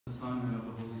Son, and of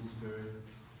the Holy Spirit,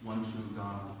 one true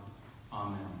God.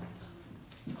 Amen.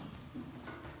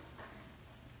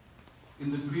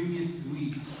 In the previous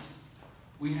weeks,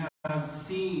 we have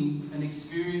seen and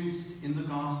experienced in the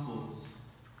Gospels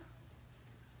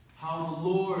how the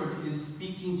Lord is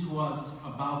speaking to us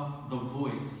about the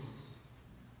voice.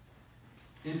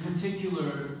 In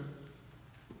particular,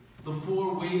 the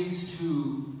 4 ways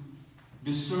to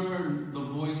discern the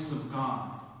voice of God.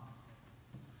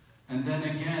 And then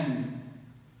again,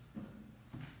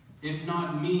 if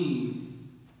not me,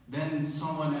 then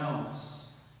someone else.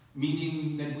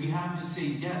 Meaning that we have to say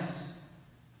yes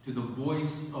to the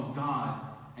voice of God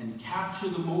and capture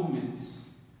the moment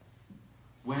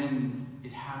when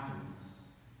it happens.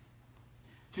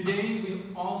 Today we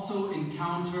also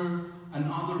encounter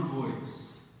another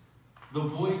voice, the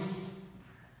voice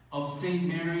of Saint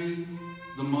Mary,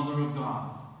 the Mother of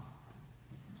God.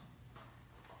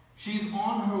 She's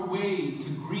on her way to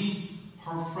greet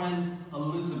her friend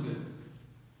Elizabeth.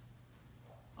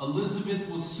 Elizabeth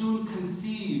will soon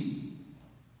conceive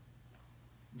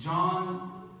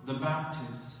John the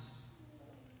Baptist.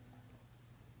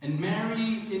 And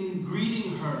Mary, in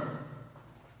greeting her,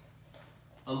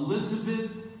 Elizabeth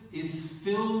is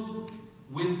filled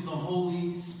with the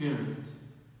Holy Spirit.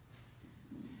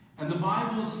 And the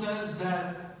Bible says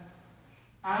that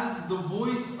as the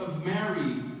voice of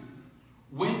Mary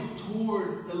went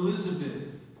toward Elizabeth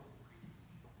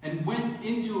and went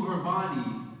into her body,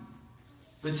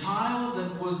 the child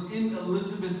that was in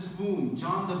Elizabeth's womb,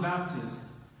 John the Baptist,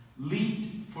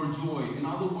 leaped for joy. In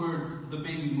other words, the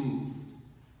baby moved.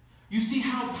 You see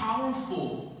how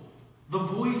powerful the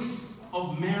voice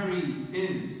of Mary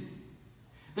is.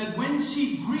 That when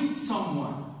she greets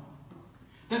someone,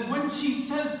 that when she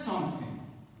says something,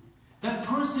 that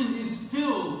person is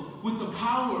filled with the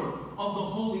power of the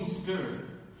Holy Spirit.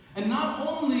 And not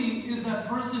only is that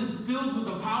person filled with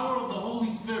the power of the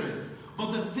Holy Spirit,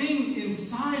 but the thing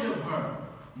inside of her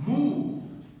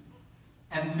moved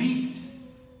and leaped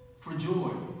for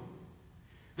joy.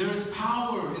 There is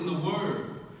power in the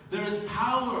word. There is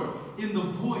power in the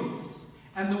voice.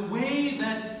 And the way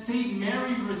that St.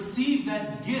 Mary received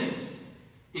that gift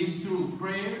is through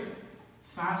prayer,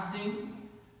 fasting,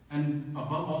 and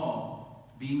above all,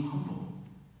 being humble.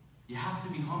 You have to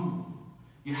be humble.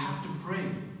 You have to pray.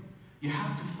 You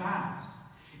have to fast.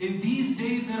 In these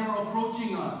days that are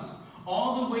approaching us,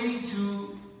 all the way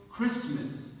to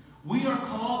Christmas, we are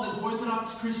called as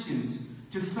Orthodox Christians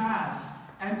to fast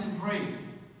and to pray.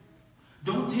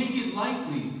 Don't take it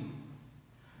lightly.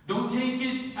 Don't take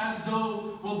it as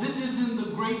though, well, this isn't the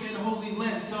great and holy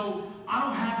Lent, so I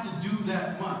don't have to do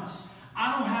that much.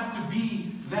 I don't have to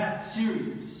be that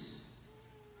serious.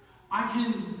 I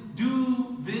can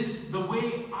do this the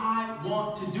way I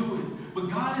want to do it. But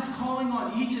God is calling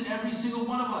on each and every single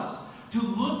one of us to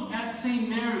look at St.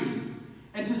 Mary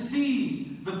and to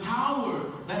see the power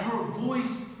that her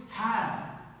voice had.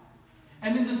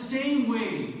 And in the same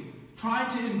way, try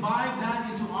to imbibe that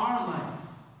into our life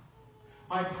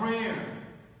by prayer,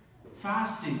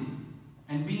 fasting,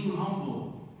 and being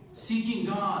humble, seeking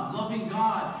God, loving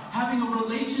God, having a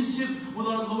relationship with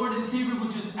our Lord and Savior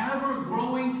which is ever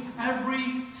growing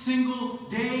every single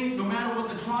day, no matter what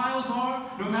the trials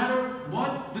are, no matter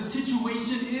what the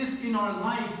situation is in our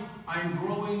life. I am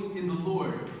growing in the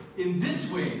Lord. In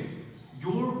this way,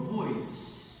 your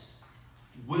voice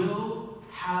will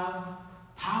have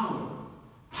power.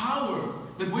 Power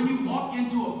that when you walk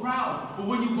into a crowd or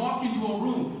when you walk into a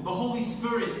room, the Holy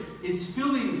Spirit is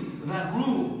filling that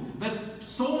room. That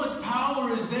so much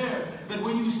power is there that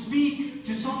when you speak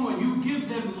to someone, you give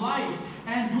them life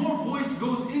and your voice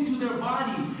goes into their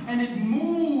body and it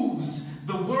moves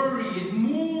the worry, it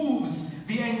moves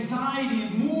the anxiety,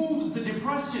 it moves the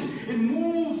depression, it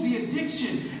moves the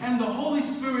addiction, and the Holy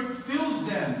Spirit fills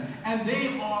them, and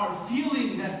they are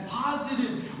feeling that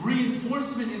positive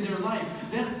reinforcement in their life,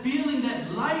 that feeling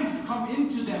that life come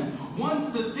into them. Once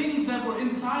the things that were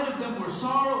inside of them were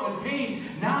sorrow and pain,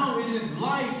 now it is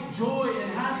life, joy,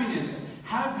 and happiness.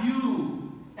 Have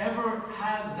you ever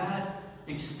had that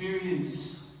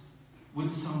experience with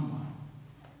someone?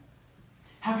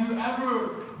 Have you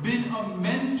ever been a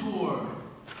mentor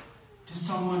to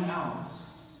someone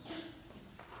else,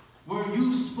 where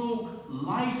you spoke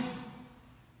life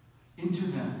into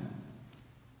them,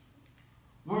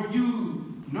 where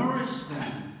you nourished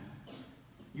them,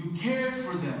 you cared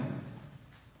for them,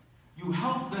 you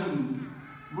helped them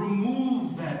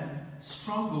remove that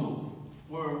struggle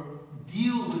or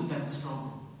deal with that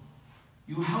struggle,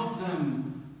 you helped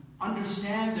them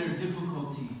understand their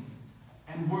difficulty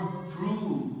and work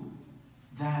through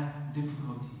that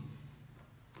difficulty?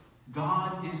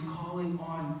 God is calling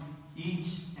on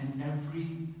each and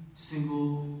every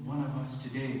single one of us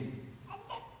today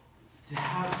to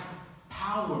have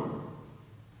power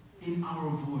in our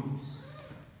voice,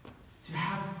 to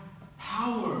have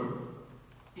power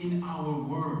in our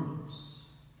words,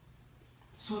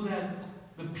 so that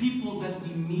the people that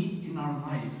we meet in our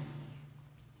life,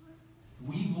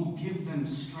 we will give them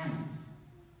strength.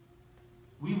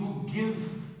 We will give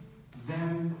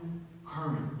them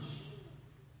courage.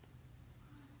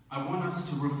 I want us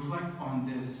to reflect on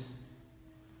this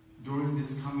during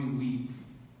this coming week,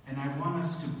 and I want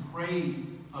us to pray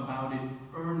about it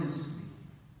earnestly,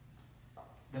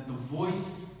 that the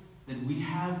voice that we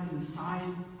have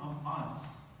inside of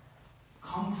us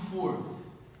come forth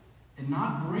and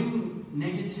not bring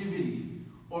negativity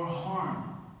or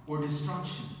harm or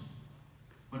destruction,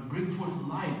 but bring forth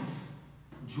life,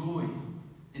 joy,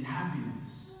 and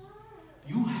happiness.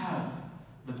 You have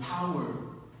the power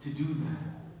to do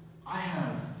that. I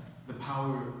have the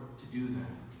power to do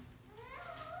that.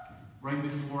 Right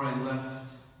before I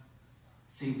left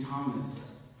St.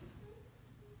 Thomas,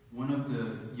 one of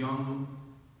the young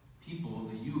people,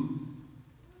 the youth,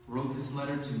 wrote this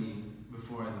letter to me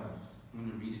before I left. I'm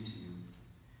going to read it to you.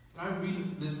 And I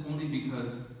read this only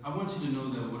because I want you to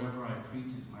know that whatever I preach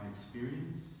is my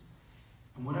experience.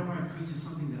 And whatever I preach is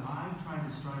something that I try to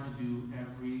strive to do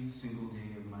every single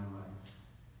day of my life.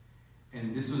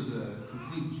 And this was a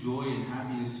complete joy and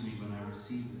happiness to me when I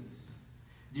received this.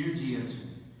 Dear G.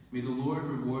 Etchen, may the Lord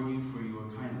reward you for your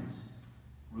kindness.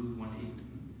 Ruth 1:8.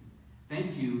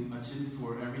 Thank you, Etchen,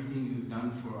 for everything you've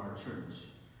done for our church.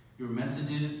 Your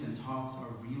messages and talks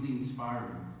are really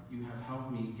inspiring. You have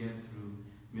helped me get through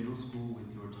middle school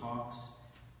with your talks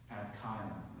at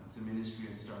Kaya. That's a ministry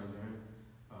I started there.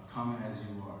 Come as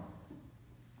you are.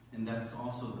 And that's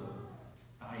also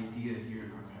the idea here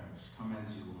in our parish. Come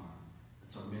as you are.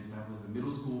 That was the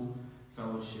middle school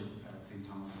fellowship at St.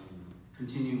 Thomas.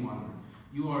 Continuing on.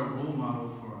 You are a role model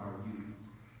for our youth.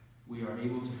 We are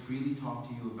able to freely talk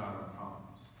to you about our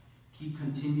problems. Keep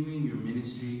continuing your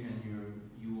ministry, and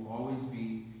you will always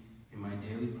be in my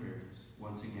daily prayers.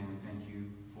 Once again, thank you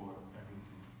for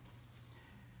everything.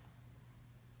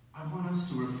 I want us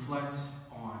to reflect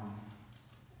on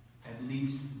at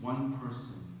least one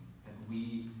person that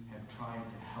we have tried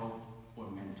to help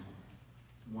or mentor.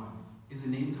 One. Is a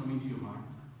name coming to your mind?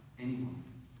 Anyone?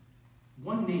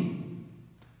 One name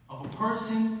of a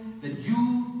person that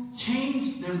you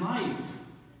changed their life,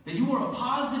 that you were a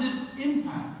positive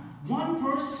impact. One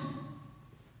person.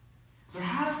 There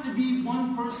has to be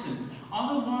one person.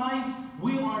 Otherwise,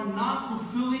 we are not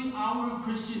fulfilling our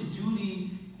Christian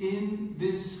duty in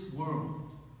this world.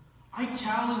 I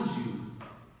challenge you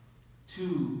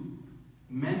to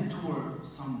mentor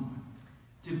someone,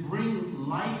 to bring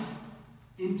life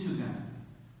into them,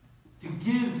 to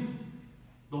give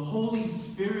the Holy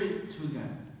Spirit to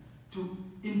them, to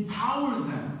empower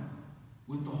them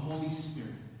with the Holy Spirit.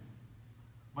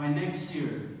 By next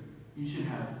year, you should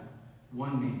have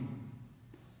one name.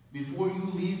 Before you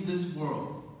leave this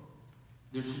world,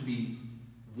 there should be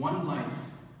one life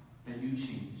that you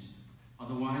changed.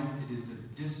 Otherwise, it is a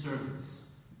disservice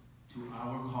to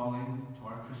our calling, to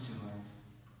our Christian life,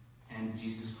 and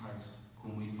Jesus Christ,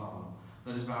 whom we follow.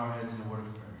 Let us bow our heads in a word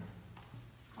of prayer.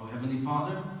 Oh, Heavenly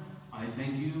Father, I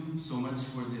thank you so much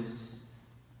for this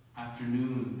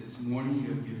afternoon, this morning you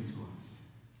have given to us.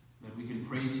 That we can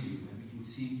pray to you, that we can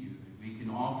seek you, that we can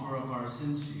offer up our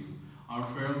sins to you, our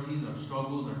frailties, our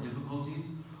struggles, our difficulties,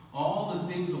 all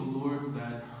the things, oh Lord,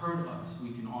 that hurt us,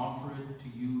 we can offer it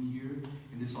to you here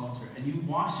in this altar. And you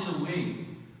wash it away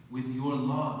with your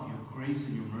love, your grace,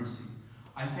 and your mercy.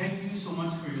 I thank you so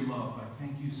much for your love. I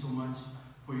thank you so much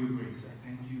for your grace. I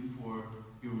thank you for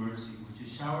your mercy, which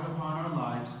is showered upon our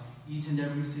lives each and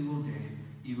every single day,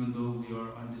 even though we are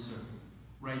undeserving.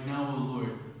 Right now, O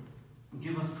Lord,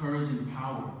 give us courage and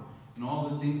power in all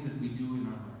the things that we do in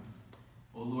our life.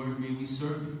 O Lord, may we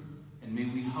serve you, and may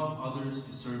we help others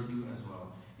to serve you as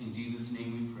well. In Jesus'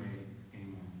 name we pray.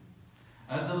 Amen.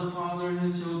 As the Father and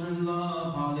his children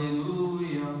love,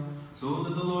 hallelujah, so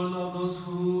that the Lord love those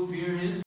who fear his